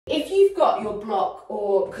If you've got your block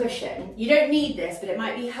or cushion, you don't need this, but it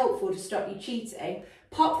might be helpful to stop you cheating.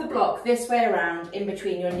 Pop the block this way around in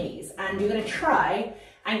between your knees, and you're going to try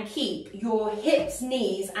and keep your hips,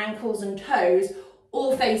 knees, ankles and toes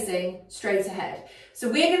all facing straight ahead. So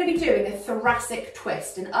we're going to be doing a thoracic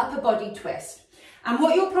twist, an upper body twist. And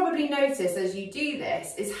what you'll probably notice as you do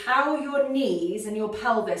this is how your knees and your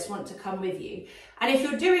pelvis want to come with you. And if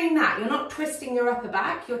you're doing that, you're not twisting your upper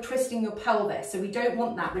back, you're twisting your pelvis. So we don't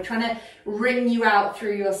want that. We're trying to wring you out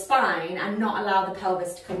through your spine and not allow the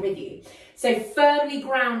pelvis to come with you. So firmly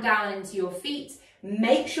ground down into your feet.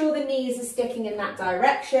 Make sure the knees are sticking in that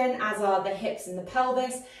direction, as are the hips and the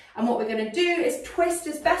pelvis. And what we're going to do is twist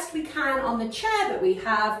as best we can on the chair that we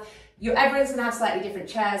have. Everyone's going to have slightly different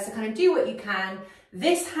chairs, so kind of do what you can.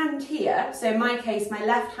 This hand here, so in my case, my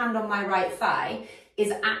left hand on my right thigh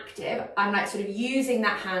is active. I'm like sort of using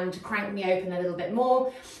that hand to crank me open a little bit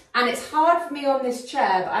more. And it's hard for me on this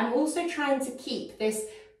chair, but I'm also trying to keep this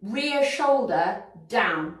rear shoulder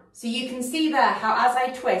down. So you can see there how as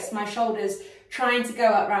I twist, my shoulder's trying to go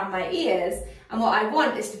up around my ears. And what I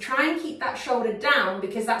want is to try and keep that shoulder down,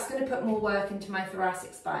 because that's going to put more work into my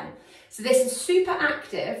thoracic spine. So this is super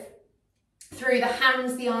active through the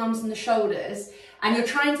hands, the arms and the shoulders, and you're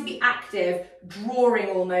trying to be active, drawing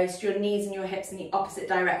almost your knees and your hips in the opposite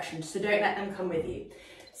direction, so don't let them come with you.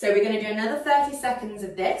 So we're going to do another 30 seconds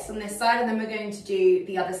of this on this side, and then we're going to do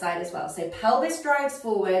the other side as well. So pelvis drives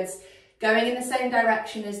forwards, going in the same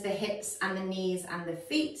direction as the hips and the knees and the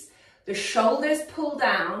feet. The shoulders pull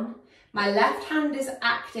down, my left hand is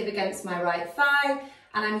active against my right thigh,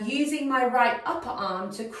 and I'm using my right upper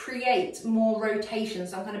arm to create more rotation.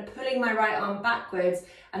 So I'm kind of pulling my right arm backwards,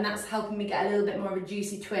 and that's helping me get a little bit more of a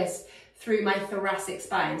juicy twist through my thoracic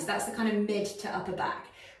spine. So that's the kind of mid to upper back.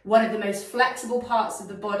 One of the most flexible parts of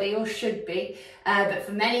the body, or should be, but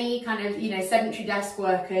for many kind of, sedentary desk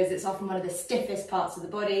workers, it's often one of the stiffest parts of the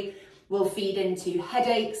body. Will feed into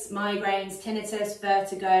headaches, migraines, tinnitus,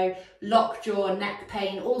 vertigo, lockjaw, neck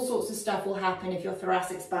pain, all sorts of stuff will happen if your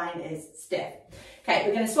thoracic spine is stiff. Okay,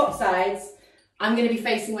 we're going to swap sides. I'm going to be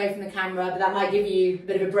facing away from the camera, but that might give you a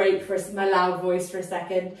bit of a break for my loud voice for a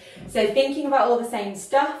second. So thinking about all the same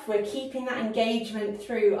stuff, we're keeping that engagement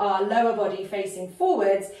through our lower body facing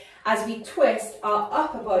forwards as we twist our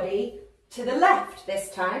upper body to the left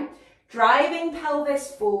this time. Driving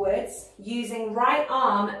pelvis forwards, using right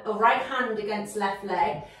arm or right hand against left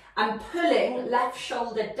leg, and pulling left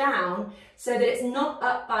shoulder down so that it's not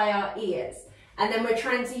up by our ears. And then we're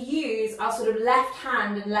trying to use our sort of left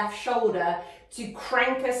hand and left shoulder to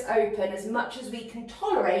crank us open as much as we can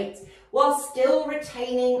tolerate while still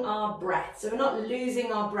retaining our breath. So we're not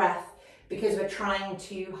losing our breath because we're trying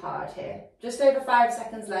too hard here. Just over 5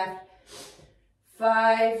 seconds left.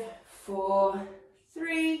 5, 4,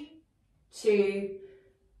 3, 2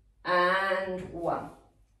 and 1.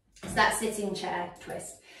 It's that sitting chair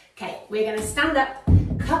twist. Okay, we're going to stand up,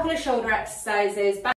 a couple of shoulder exercises.